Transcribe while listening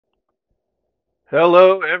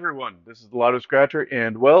Hello, everyone. This is the Lotto Scratcher,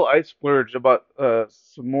 and well, I splurged about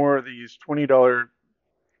some more of these $20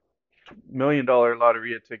 million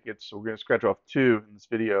Loteria tickets. So we're going to scratch off two in this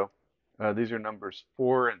video. These are numbers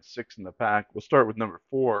 4 and 6 in the pack. We'll start with number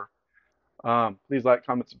 4. Please like,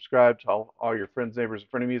 comment, subscribe, tell all your friends, neighbors,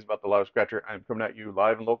 and frenemies about the Lotto Scratcher. I'm coming at you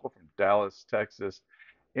live and local from Dallas, Texas.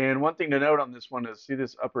 And one thing to note on this one is see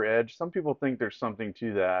this upper edge. Some people think there's something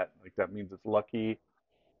to that, like that means it's lucky,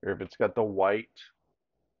 or if it's got the white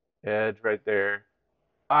edge right there.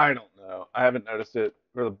 I don't know. I haven't noticed it.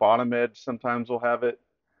 Or the bottom edge sometimes will have it.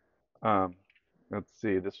 Um, let's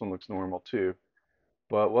see. This one looks normal too.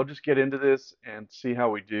 But we'll just get into this and see how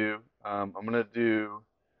we do. I'm gonna do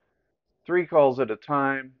 3 calls at a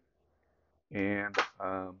time, and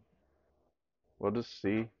we'll just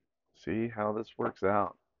see how this works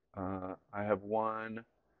out. I have won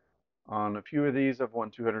on a few of these. I've won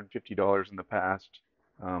 $250 in the past.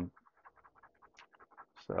 Um,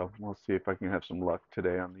 so we'll see if I can have some luck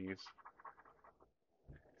today on these.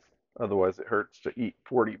 Otherwise, it hurts to eat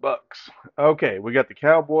 40 bucks. Okay, we got the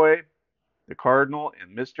Cowboy, the Cardinal,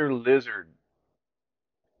 and Mr. Lizard.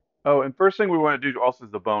 Oh, and first thing we want to do also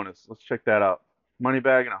is the bonus. Let's check that out. Money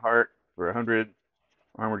bag and a heart for 100.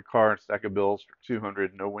 Armored car and stack of bills for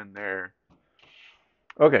 200. No win there.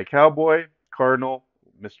 Okay, Cowboy, Cardinal,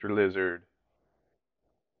 Mr. Lizard.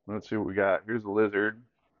 Let's see what we got. Here's the Lizard.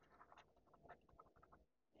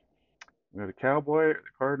 We got a Cowboy or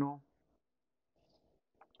the Cardinal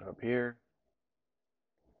up here.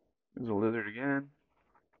 Here's the Lizard again.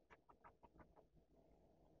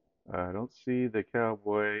 I don't see the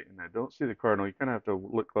Cowboy and I don't see the Cardinal. You kind of have to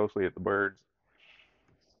look closely at the birds.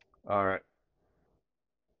 All right,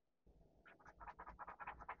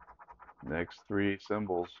 next 3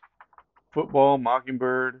 symbols. Football,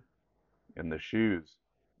 mockingbird, and the shoes.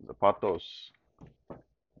 Zapatos.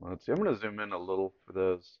 Let's see. I'm going to zoom in a little for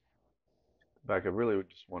those. Back, I really would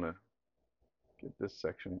just want to get this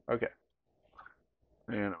section. Okay.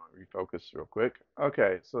 And I'll refocus real quick.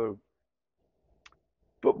 Okay, so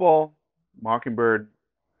football, mockingbird,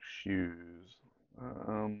 shoes.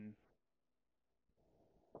 Um,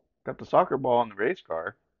 got the soccer ball and the race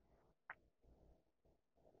car.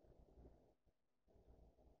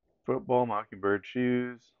 Football, mockingbird,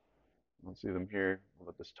 shoes. Let's see them here. What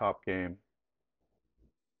about this top game?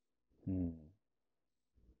 Hmm.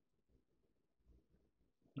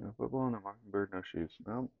 No football, no mockingbird, no shoes.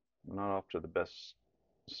 No, we're not off to the best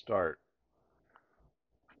start.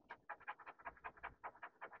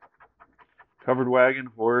 Covered wagon,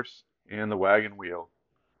 horse, and the wagon wheel.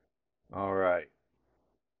 All right.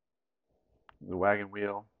 The wagon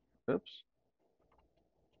wheel. Oops.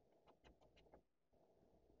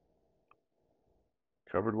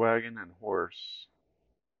 Covered wagon and horse.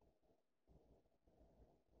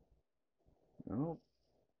 No.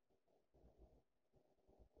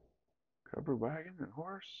 Covered wagon and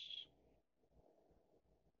horse.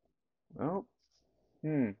 No.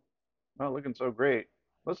 Hmm. Not looking so great.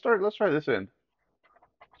 Let's try this in.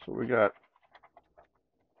 So we got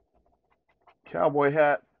cowboy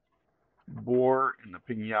hat, boar, and the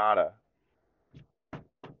piñata.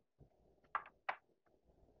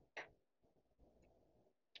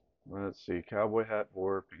 Let's see. Cowboy hat,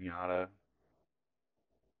 boar, piñata.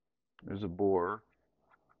 There's a boar.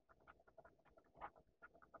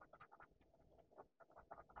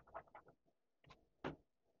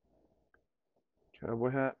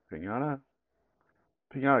 Cowboy hat, piñata.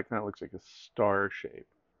 Piñata kind of looks like a star shape.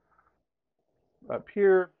 Up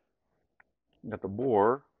here, we got the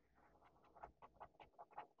boar.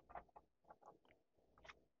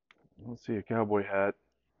 Let's see a cowboy hat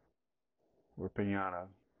or piñata.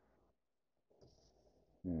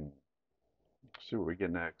 Let's see what we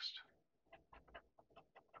get next.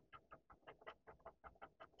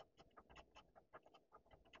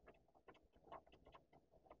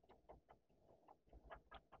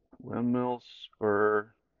 Windmill,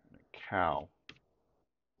 spur, and a cow.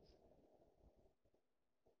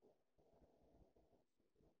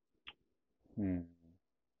 Hmm.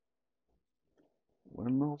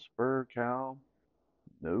 Windmill, spur, cow.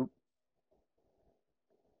 Nope.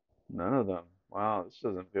 None of them. Wow, this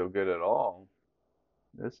doesn't feel good at all.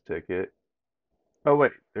 This ticket. Oh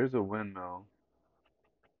wait, there's a windmill.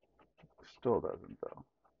 Still doesn't though.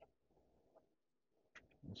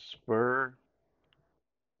 Spur,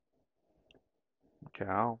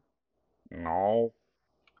 cow. No.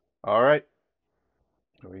 All right.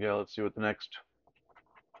 Here we go. Let's see what the next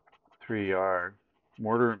 3 are.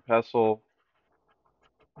 Mortar and pestle,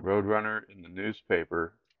 roadrunner, and the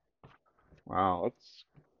newspaper. Wow, let's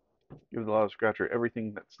give the Lotto Scratcher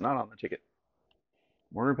everything that's not on the ticket.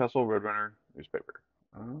 Mortar and pestle, roadrunner, newspaper.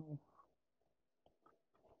 Oh,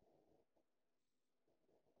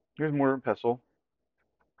 here's more pestle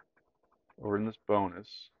over in this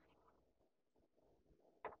bonus.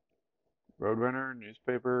 Roadrunner,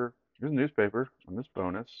 newspaper. Here's a newspaper on this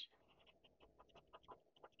bonus.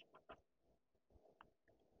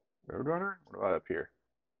 Roadrunner? What about up here?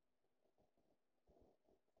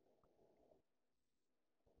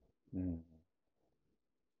 Hmm.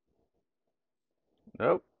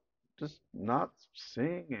 Nope. Just not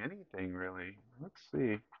seeing anything really. Let's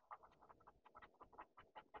see.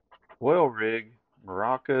 Oil rig,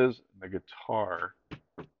 maracas, and the guitar.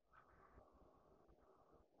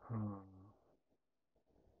 Hmm.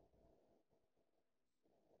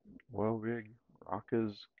 Oil rig,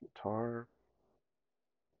 maracas, guitar.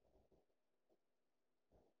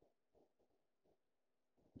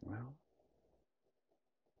 Well,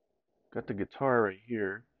 got the guitar right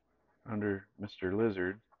here under Mr.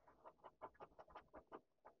 Lizard.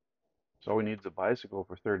 So all we need is a bicycle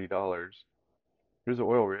for $30. Here's the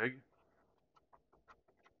oil rig.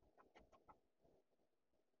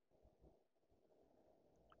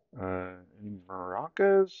 Any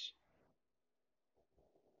maracas?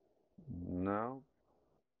 No.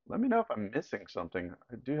 Let me know if I'm missing something.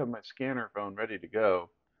 I do have my scanner phone ready to go.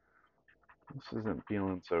 This isn't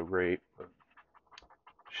feeling so great. But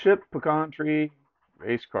ship, pecan tree,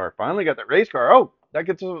 race car. Finally got that race car. Oh, that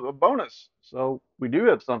gets us a bonus. So we do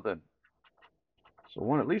have something. So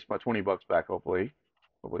won at least my 20 bucks back, hopefully.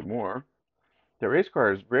 Hopefully more. The race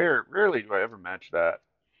car is rare. Rarely do I ever match that.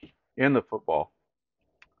 And the football.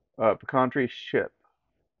 Pecan tree ship.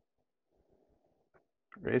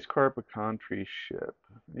 Race car, pecan tree ship.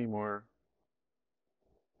 Any more?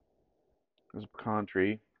 There's a pecan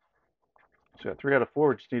tree. So got 3 out of 4.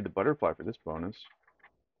 We just need the butterfly for this bonus.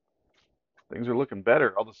 Things are looking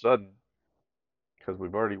better all of a sudden because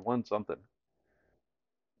we've already won something.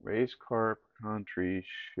 Race car, pecan tree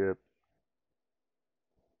ship.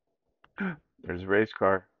 There's a race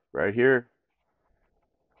car right here.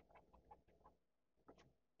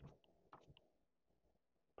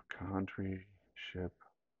 Pecan tree ship.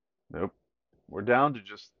 Nope. We're down to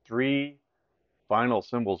just 3 final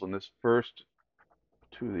symbols on this first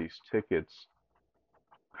 2 of these tickets.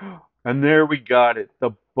 And there we got it,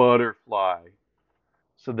 the butterfly.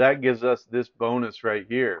 So that gives us this bonus right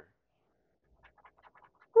here.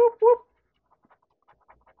 Whoop, whoop.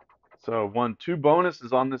 So won 2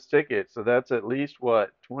 bonuses on this ticket. So that's at least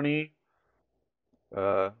what, 20,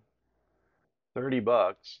 uh, 30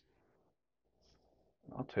 bucks.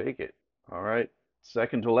 I'll take it. All right.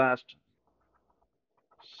 Second to last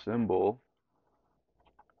symbol,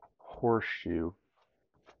 horseshoe.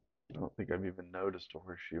 I don't think I've even noticed a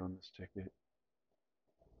horseshoe on this ticket.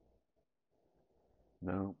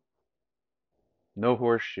 No, no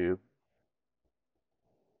horseshoe.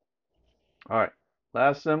 All right.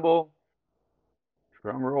 Last symbol,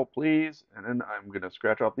 drum roll, please. And then I'm going to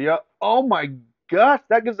scratch off the, oh my gosh,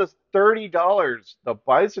 that gives us $30. The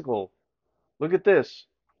bicycle. Look at this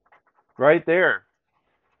right there.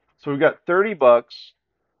 So we've got 30 bucks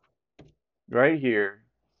right here,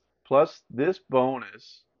 plus this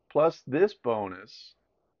bonus, plus this bonus.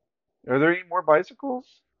 Are there any more bicycles?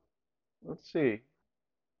 Let's see.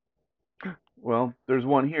 Well, there's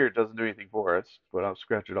one here. It doesn't do anything for us, but I'll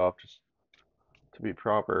scratch it off just to be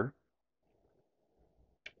proper.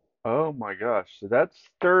 Oh my gosh. So that's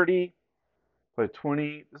 30 by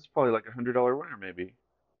 20. This is probably like $100 winner maybe.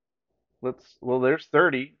 Well, there's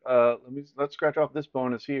 30. Let's scratch off this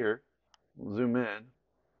bonus here. We'll zoom in.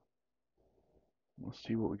 Let's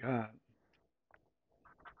see what we got.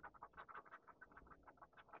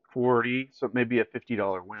 40, so it may be a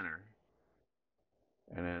 $50 winner.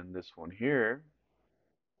 And then this one here,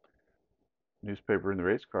 newspaper in the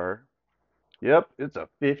race car. Yep, it's a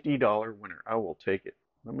 $50 winner. I will take it.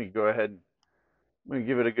 Let me go ahead and let me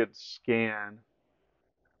give it a good scan.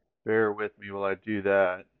 Bear with me while I do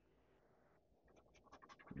that.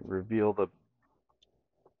 Reveal the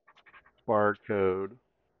barcode.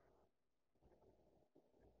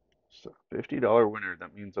 So $50 winner.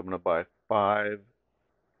 That means I'm going to buy 5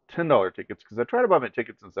 $10 tickets because I try to buy my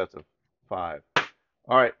tickets in sets of 5.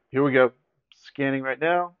 All right, here we go. Scanning right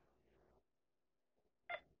now.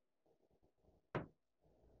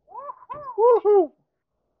 Woohoo!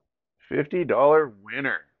 $50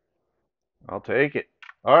 winner. I'll take it.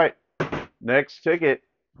 All right, next ticket.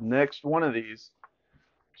 Next one of these.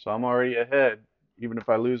 So I'm already ahead, even if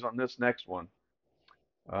I lose on this next one.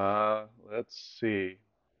 Let's see.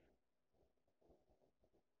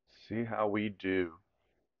 See how we do.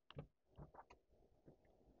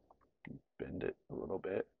 Bend it a little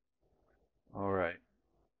bit. All right.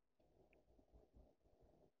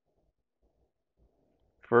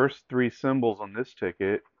 First three symbols on this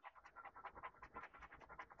ticket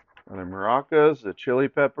are the maracas, the chili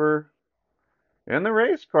pepper, and the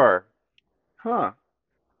race car. Huh.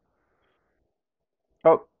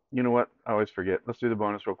 Oh, you know what? I always forget. Let's do the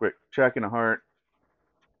bonus real quick. Check and a heart,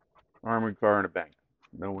 armored car, and a bank.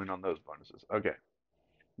 No win on those bonuses. Okay.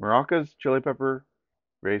 Maracas, chili pepper,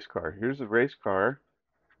 race car. Here's the race car.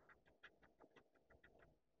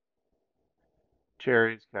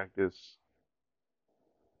 Cherries, cactus,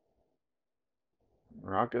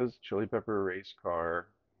 maracas, chili pepper, race car.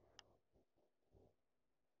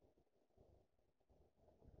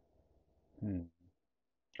 Hmm.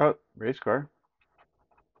 Oh, race car.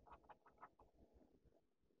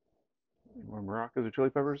 More maracas or chili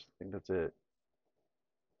peppers? I think that's it.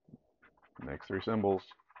 Next three symbols.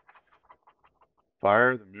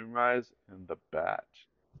 Fire, the moonrise, and the bat.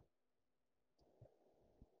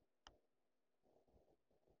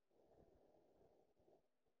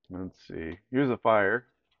 Let's see. Here's a fire.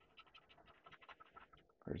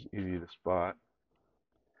 Fire's easy to spot.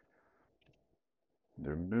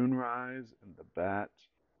 The moonrise and the bat.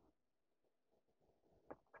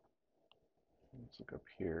 Let's look up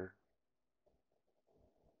here.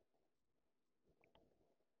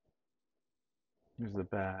 Here's the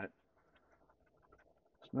bat.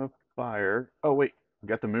 There's no fire. Oh, wait. We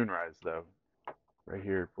got the moonrise, though. Right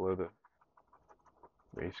here below the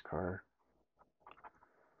race car.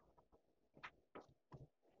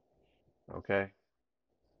 Okay.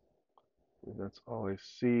 That's all I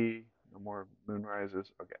see. No more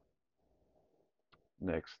moonrises. Okay.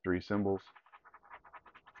 Next three symbols.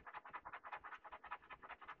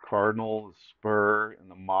 Cardinal, the spur, and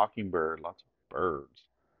the mockingbird. Lots of birds.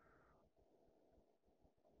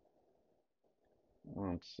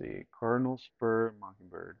 Let's see. Cardinal, spur,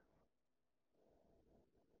 mockingbird.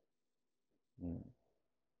 Hmm.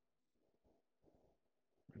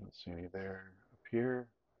 Don't see any there. Up here.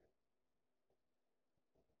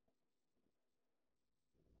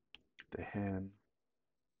 The hen.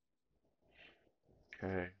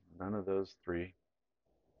 Okay. None of those three.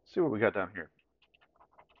 Let's see what we got down here.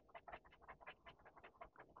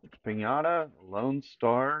 Pinata, Lone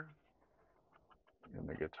Star, and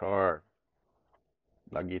the guitar.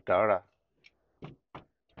 La guitarra.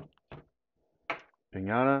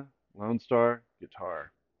 Pinata, Lone Star,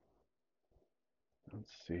 guitar.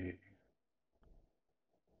 Let's see.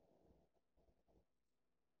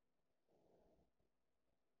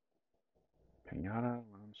 Pinata,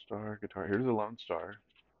 Lone Star, guitar. Here's a Lone Star.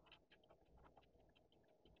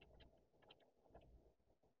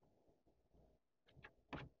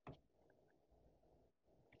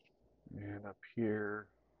 And up here,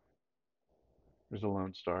 there's a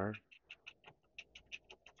Lone Star.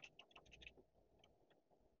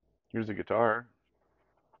 Here's a guitar.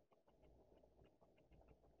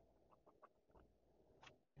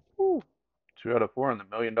 Woo. 2 out of 4 on the $1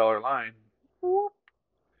 million line.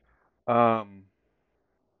 Um,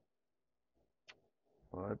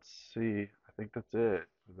 let's see. I think that's it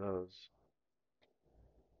for those.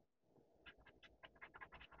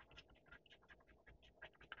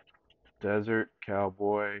 Desert,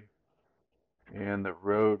 Cowboy, and the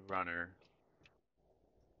Road Runner.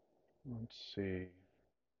 Let's see.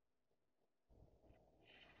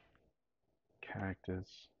 Cactus.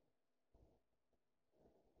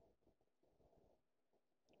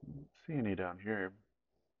 Don't see any down here.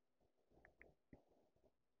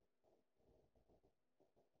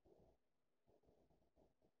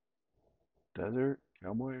 Desert,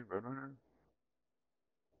 Cowboy, Roadrunner?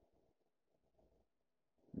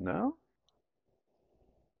 No?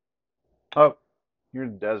 Oh,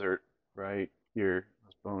 here's desert right here.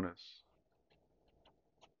 That's bonus.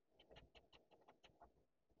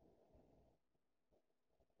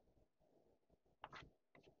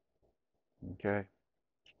 Okay.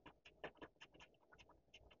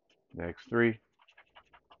 Next three.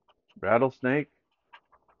 Rattlesnake,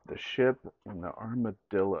 the ship, and the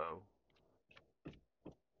armadillo.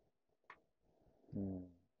 Hmm.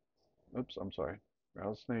 Oops, I'm sorry.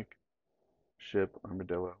 Rattlesnake, ship,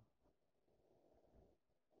 armadillo.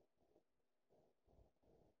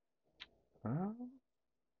 Uh,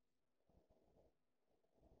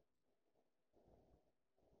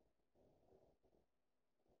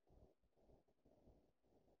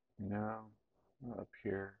 no, not up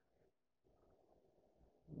here.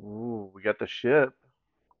 Ooh, we got the ship.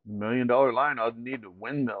 $1 million line. I'll need a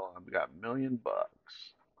windmill. I've got $1 million.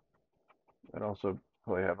 I'd also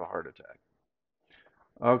probably have a heart attack.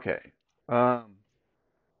 Okay. Um,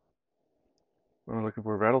 what am I looking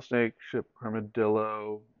for? Rattlesnake, ship,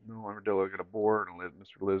 armadillo. No armadillo. I got a boar and a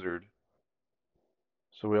Mr. Lizard.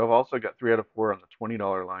 So we have also got 3 out of 4 on the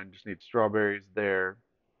 $20 line. Just need strawberries there.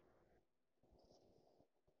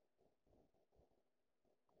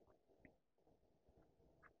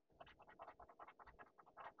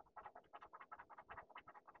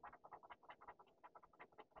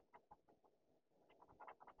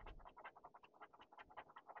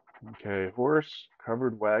 Okay, horse,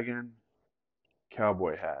 covered wagon,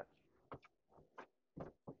 cowboy hat.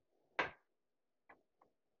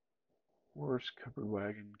 Horse, covered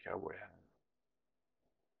wagon, cowboy hat.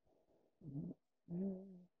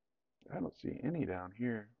 I don't see any down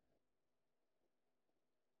here.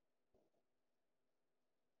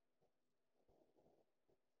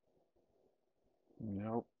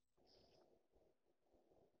 Nope.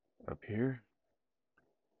 Up here.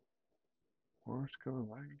 Horse, covered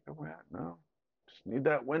wagon, cowboy hat. No. Just need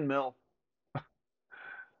that windmill,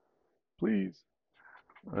 please.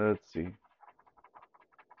 Let's see.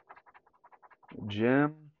 The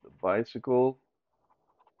gem, the bicycle,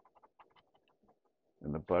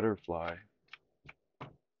 and the butterfly.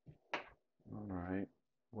 All right.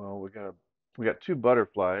 Well, we got 2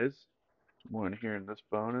 butterflies. One here in this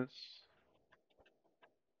bonus.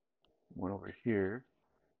 One over here.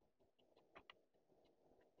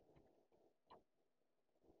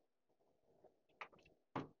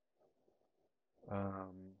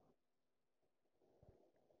 Um,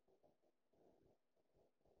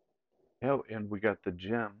 oh, and we got the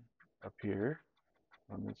gem up here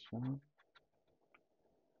on this one.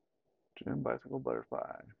 Gem, bicycle,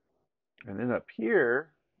 butterfly. And then up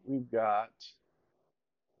here, we've got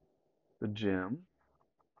the gem,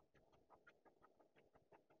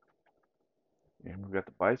 and we've got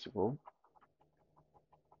the bicycle.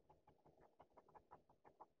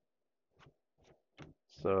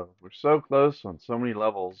 So we're so close on so many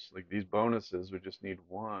levels. Like these bonuses, we just need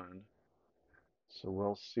one. So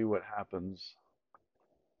we'll see what happens.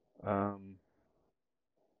 Um,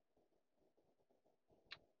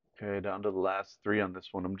 okay, down to the last 3 on this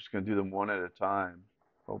one. I'm just gonna do them one at a time.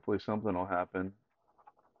 Hopefully something will happen.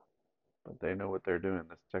 But they know what they're doing.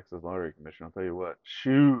 This Texas Lottery Commission. I'll tell you what.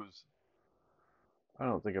 Shoes. I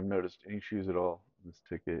don't think I've noticed any shoes at all in this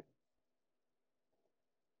ticket.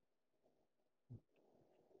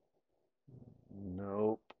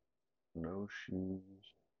 Nope. No shoes.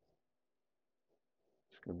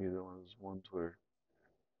 It's gonna be the ones where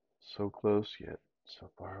so close yet so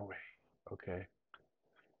far away. Okay.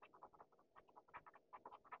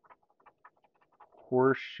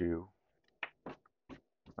 Horseshoe.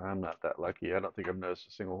 I'm not that lucky. I don't think I've noticed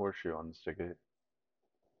a single horseshoe on this ticket.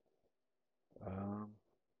 Um,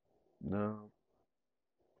 no,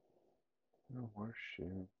 no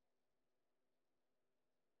horseshoe.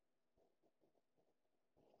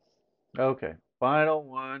 Okay, final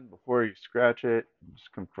one before you scratch it.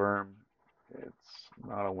 Just confirm it's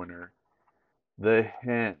not a winner. The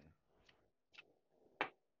hen.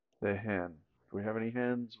 The hen. Do we have any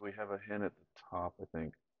hens? We have a hen at the top, I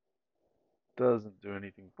think. Doesn't do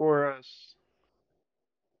anything for us.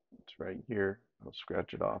 It's right here. I'll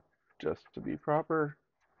scratch it off just to be proper.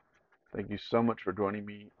 Thank you so much for joining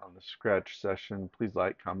me on the scratch session. Please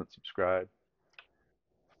like, comment, subscribe.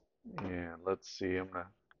 And let's see, I'm gonna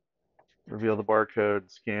reveal the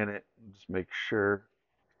barcode, scan it, and just make sure.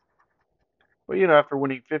 But after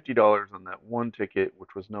winning $50 on that one ticket,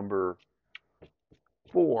 which was number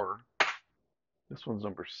 4, this one's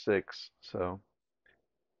number 6, so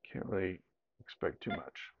can't really expect too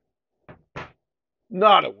much.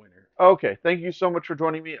 Not a winner. Okay, thank you so much for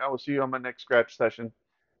joining me. I will see you on my next scratch session.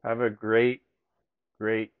 Have a great,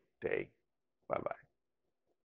 great day. Bye bye.